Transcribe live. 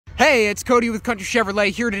Hey, it's Cody with Country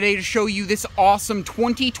Chevrolet here today to show you this awesome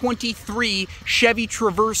 2023 Chevy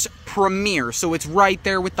Traverse Premier. So it's right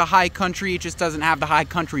there with the High Country. It just doesn't have the High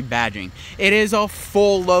Country badging. It is a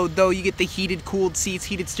full load though. You get the heated, cooled seats,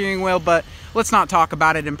 heated steering wheel, but let's not talk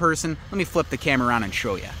about it in person. Let me flip the camera around and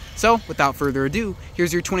show you. So, without further ado,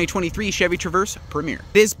 here's your 2023 Chevy Traverse Premier.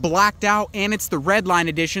 It is blacked out and it's the red line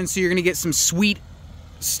edition, so you're gonna get some sweet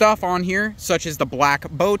stuff on here, such as the black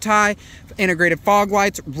bow tie, integrated fog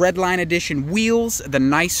lights, red line edition wheels, the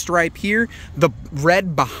nice stripe here, the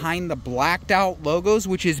red behind the blacked out logos,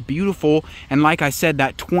 which is beautiful. And like I said,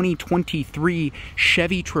 that 2023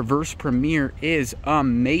 Chevy Traverse Premier is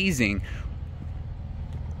amazing.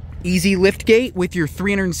 Easy lift gate with your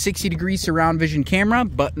 360-degree surround vision camera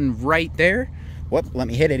button right there. Whoop, let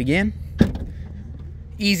me hit it again.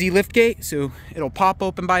 Easy lift gate, so it'll pop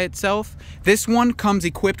open by itself. This one comes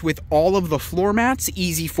equipped with all of the floor mats,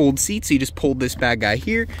 easy fold seats. So you just pull this bad guy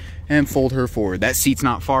here and fold her forward. That seat's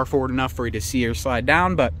not far forward enough for you to see her slide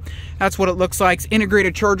down, but that's what it looks like.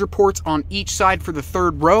 Integrated charger ports on each side for the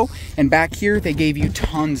third row, and back here they gave you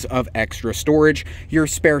tons of extra storage. Your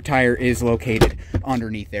spare tire is located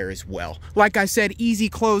underneath there as well. Like I said, easy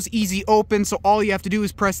close, easy open, so all you have to do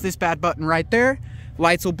is press this bad button right there.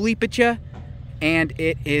 Lights will bleep at you, and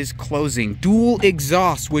it is closing. Dual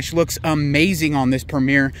exhaust, which looks amazing on this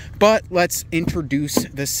Premier, but let's introduce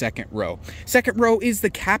the second row. Second row is the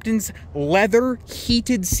captain's leather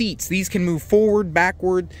heated seats. These can move forward,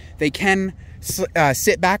 backward. They can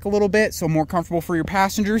sit back a little bit, so more comfortable for your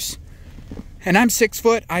passengers. And I'm 6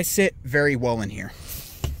 foot, I sit very well in here.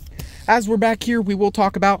 As we're back here, we will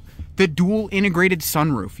talk about the dual integrated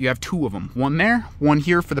sunroof. You have two of them, one there, one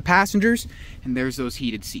here for the passengers, and there's those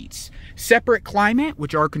heated seats. Separate climate,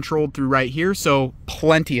 which are controlled through right here, so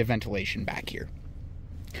plenty of ventilation back here.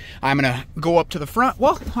 I'm gonna go up to the front.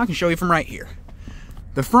 Well, I can show you from right here.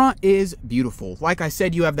 The front is beautiful. Like I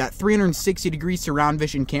said, you have that 360-degree surround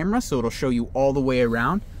vision camera, so it'll show you all the way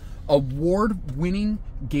around. Award-winning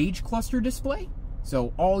gauge cluster display.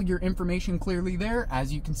 So all your information clearly there.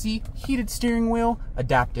 As you can see, heated steering wheel,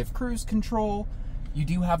 adaptive cruise control. You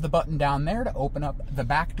do have the button down there to open up the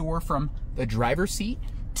back door from the driver's seat.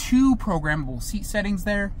 2 programmable seat settings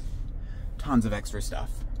there. Tons of extra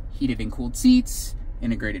stuff. Heated and cooled seats,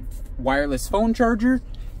 integrated wireless phone charger,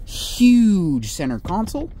 huge center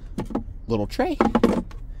console, little tray.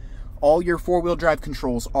 All your 4-wheel drive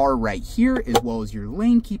controls are right here, as well as your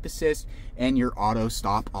lane keep assist and your auto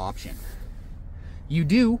stop option. You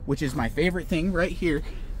do, which is my favorite thing right here,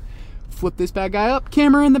 flip this bad guy up,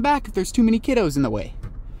 camera in the back if there's too many kiddos in the way,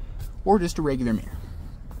 or just a regular mirror.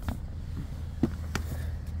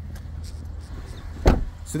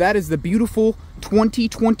 So that is the beautiful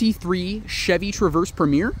 2023 Chevy Traverse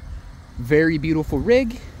Premier. Very beautiful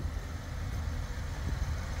rig,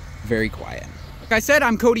 very quiet. Like I said,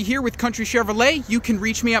 I'm Cody here with Country Chevrolet. You can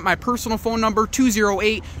reach me at my personal phone number,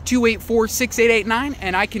 208-284-6889,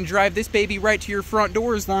 and I can drive this baby right to your front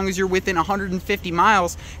door as long as you're within 150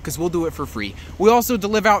 miles, because we'll do it for free. We also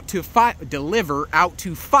deliver out to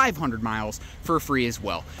 500 miles for free as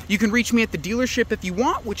well. You can reach me at the dealership if you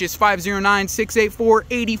want, which is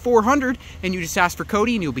 509-684-8400, and you just ask for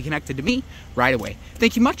Cody and you'll be connected to me right away.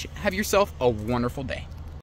 Thank you much. Have yourself a wonderful day.